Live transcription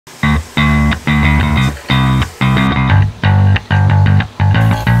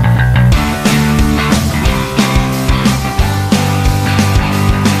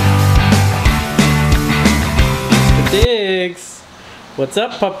What's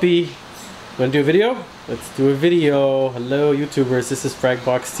up, puppy? Wanna do a video? Let's do a video. Hello, YouTubers. This is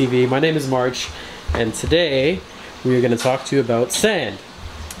Fragbox TV. My name is March, and today we are going to talk to you about sand.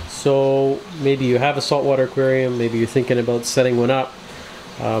 So maybe you have a saltwater aquarium, maybe you're thinking about setting one up.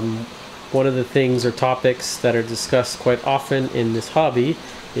 One of the things or topics that are discussed quite often in this hobby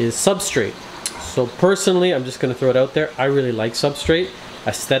is substrate. So personally, I'm just going to throw it out there, I really like substrate.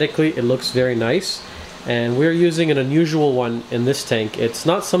 Aesthetically, it looks very nice. And we're using an unusual one in this tank. It's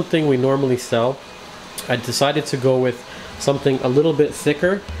not something we normally sell. I decided to go with something a little bit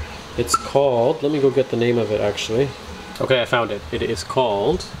thicker. It's called, let me go get the name of it actually. Okay, I found it. It is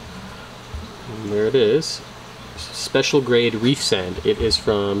called, there it is, special grade reef sand. It is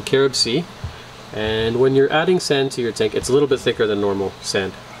from Carib Sea. And when you're adding sand to your tank, it's a little bit thicker than normal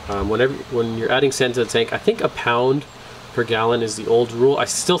sand. When you're adding sand to the tank, I think a pound per gallon is the old rule. I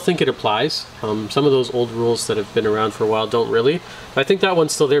still think it applies. Some of those old rules that have been around for a while don't really. But I think that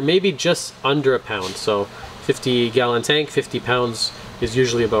one's still there, maybe just under a pound. So 50-gallon tank, 50 pounds is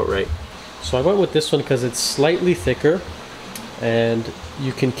usually about right. So I went with this one because it's slightly thicker and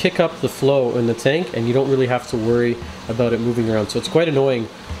you can kick up the flow in the tank and you don't really have to worry about it moving around. So it's quite annoying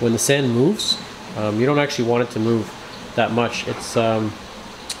when the sand moves. You don't actually want it to move that much. It's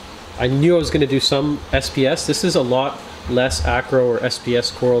I knew I was going to do some SPS. This is a lot less acro or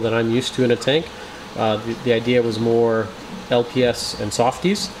SPS coral than I'm used to in a tank. The idea was more LPS and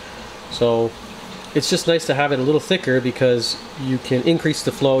softies. So it's just nice to have it a little thicker because you can increase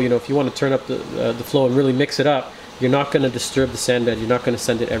the flow. You know, if you want to turn up the flow and really mix it up, you're not going to disturb the sand bed. You're not going to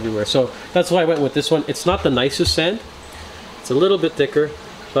send it everywhere. So that's why I went with this one. It's not the nicest sand. It's a little bit thicker,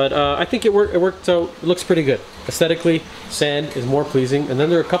 but I think it worked out. It looks pretty good. Aesthetically, sand is more pleasing. And then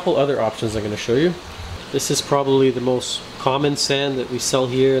there are a couple other options I'm going to show you. This is probably the most common sand that we sell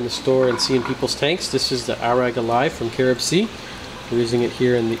here in the store and see in people's tanks. This is the Arag Alive from Carib Sea. We're using it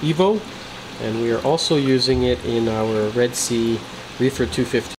here in the Evo, and we are also using it in our Red Sea Reefer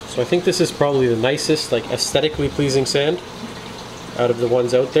 250. So I think this is probably the nicest, like aesthetically pleasing sand out of the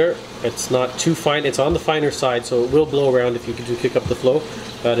ones out there. It's not too fine. It's on the finer side, so it will blow around if you do kick up the flow.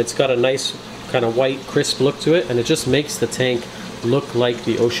 But it's got a nice kind of white, crisp look to it, and it just makes the tank look like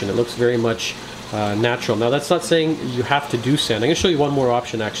the ocean. It looks very much natural. Now that's not saying you have to do sand. I'm going to show you one more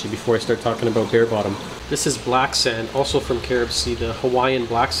option actually before I start talking about bare bottom. This is black sand, also from Carib Sea, the Hawaiian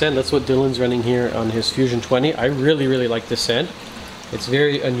black sand. That's what Dylan's running here on his Fusion 20. I really like this sand. It's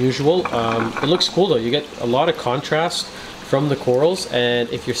very unusual. It looks cool though. You get a lot of contrast from the corals, and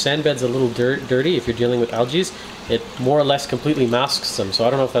if your sand bed's a little dirty, if you're dealing with algae, it more or less completely masks them. So I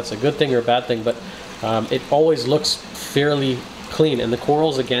don't know if that's a good thing or a bad thing, but it always looks fairly clean, and the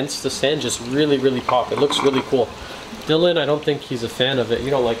corals against the sand just really pop. It looks really cool. Dylan, I don't think he's a fan of it. You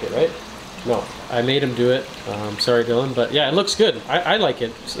don't like it, right? No, I made him do it. Sorry, Dylan, but yeah, it looks good. I like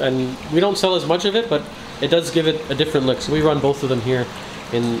it, and we don't sell as much of it, but it does give it a different look. So we run both of them here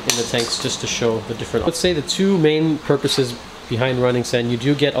in the tanks just to show the different. Let's say the two main purposes behind running sand, you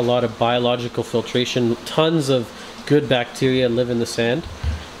do get a lot of biological filtration. Tons of good bacteria live in the sand.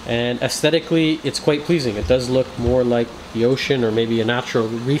 And aesthetically, it's quite pleasing. It does look more like the ocean or maybe a natural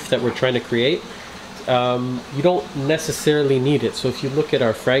reef that we're trying to create. You don't necessarily need it. So if you look at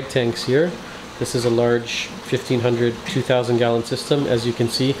our frag tanks here, this is a large 1500, 2000 gallon system. As you can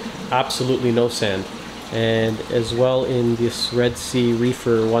see, absolutely no sand. And as well in this Red Sea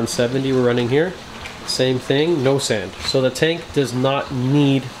Reefer 170 we're running here, same thing, no sand. So the tank does not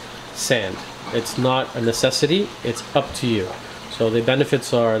need sand. It's not a necessity, it's up to you. So the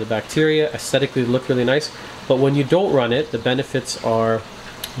benefits are the bacteria, aesthetically look really nice, but when you don't run it, the benefits are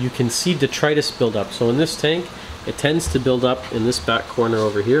you can see detritus build up. So in this tank, it tends to build up in this back corner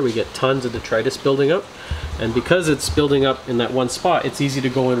over here. We get tons of detritus building up, and because it's building up in that one spot, it's easy to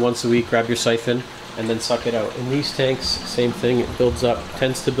go in once a week, grab your siphon, and then suck it out. In these tanks, same thing, it builds up,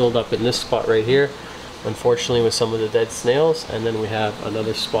 tends to build up in this spot right here, unfortunately with some of the dead snails, and then we have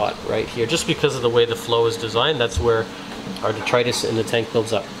another spot right here. Just because of the way the flow is designed, that's where our detritus in the tank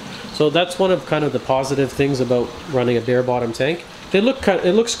builds up. So that's one of kind of the positive things about running a bare bottom tank. It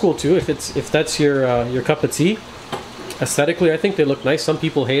looks cool too if that's your cup of tea. Aesthetically, I think they look nice. Some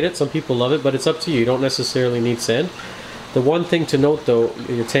people hate it, some people love it, but it's up to you. You don't necessarily need sand. The one thing to note though,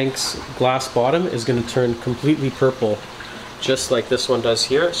 your tank's glass bottom is going to turn completely purple, just like this one does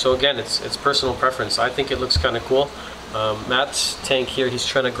here. So again, it's personal preference. I think it looks kind of cool. Matt's tank here, he's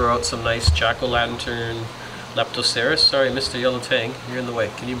trying to grow out some nice jack-o'-lantern Leptoceras. Sorry, Mr. Yellow Tang, you're in the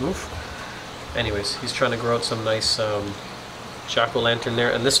way. Can you move? Anyways, he's trying to grow out some nice jack-o'-lantern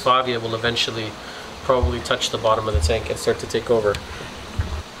there, and this Favia will eventually probably touch the bottom of the tank and start to take over.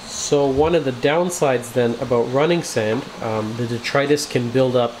 So one of the downsides then about running sand, the detritus can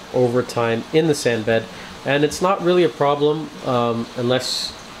build up over time in the sand bed, and it's not really a problem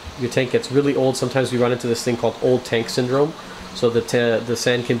unless your tank gets really old. Sometimes we run into this thing called old tank syndrome, so the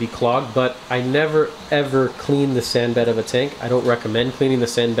sand can be clogged. But I never ever clean the sand bed of a tank. I don't recommend cleaning the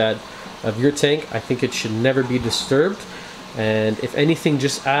sand bed of your tank. I think it should never be disturbed, and if anything,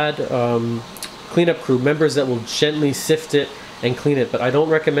 just add cleanup crew members that will gently sift it and clean it. But I don't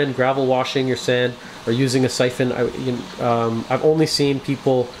recommend gravel washing your sand or using a siphon. I've only seen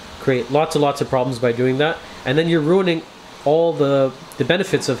people create lots and lots of problems by doing that, and then you're ruining all the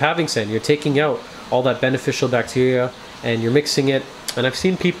benefits of having sand. You're taking out all that beneficial bacteria and you're mixing it. And I've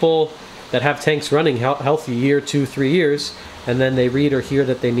seen people that have tanks running healthy year, 2, 3 years, and then they read or hear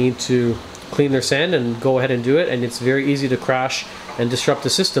that they need to clean their sand and go ahead and do it, and it's very easy to crash and disrupt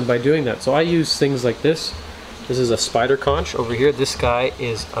the system by doing that. So I use things like this. This is a spider conch over here. This guy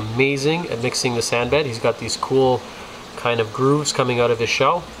is amazing at mixing the sand bed. He's got these cool kind of grooves coming out of his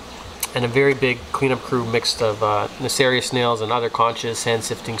shell, and a very big cleanup crew mixed of nacerius snails and other conches, sand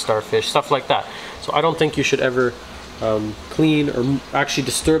sifting starfish, stuff like that. So I don't think you should ever clean or actually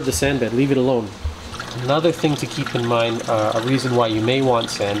disturb the sand bed. Leave it alone. Another thing to keep in mind, a reason why you may want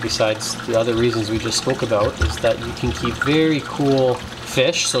sand, besides the other reasons we just spoke about, is that you can keep very cool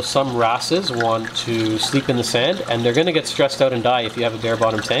fish. So some wrasses want to sleep in the sand, and they're going to get stressed out and die if you have a bare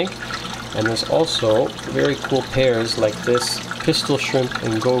bottom tank. And there's also very cool pairs like this pistol shrimp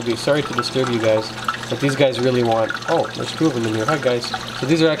and goby. Sorry to disturb you guys, but these guys really want, oh, there's 2 of them in here. Hi guys. So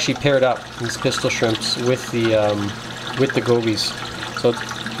these are actually paired up, these pistol shrimps with the gobies. So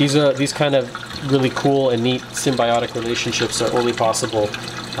these kind of really cool and neat symbiotic relationships are only possible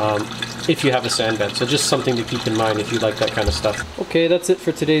if you have a sand bed. So just something to keep in mind if you like that kind of stuff. Okay, that's it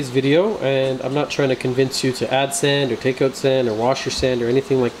for today's video, and I'm not trying to convince you to add sand or take out sand or wash your sand or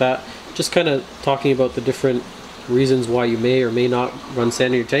anything like that. Just kind of talking about the different reasons why you may or may not run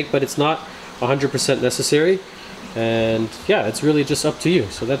sand in your tank, but it's not 100% necessary. And yeah, it's really just up to you.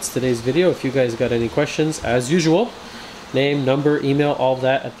 So that's today's video. If you guys got any questions, as usual, name, number, email, all of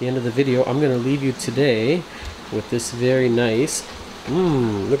that at the end of the video. I'm going to leave you today with this very nice,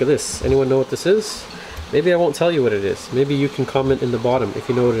 look at this. Anyone know what this is? Maybe I won't tell you what it is. Maybe you can comment in the bottom if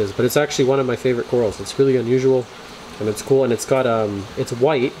you know what it is. But it's actually one of my favorite corals. It's really unusual and it's cool, and it's got it's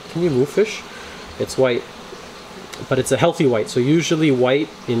white. Can you move, fish? It's white, but it's a healthy white. So usually white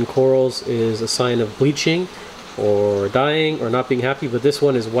in corals is a sign of bleaching or dying or not being happy, but this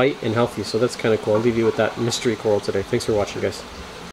one is white and healthy, so that's kind of cool. I'll leave you with that mystery coral today. Thanks for watching, guys.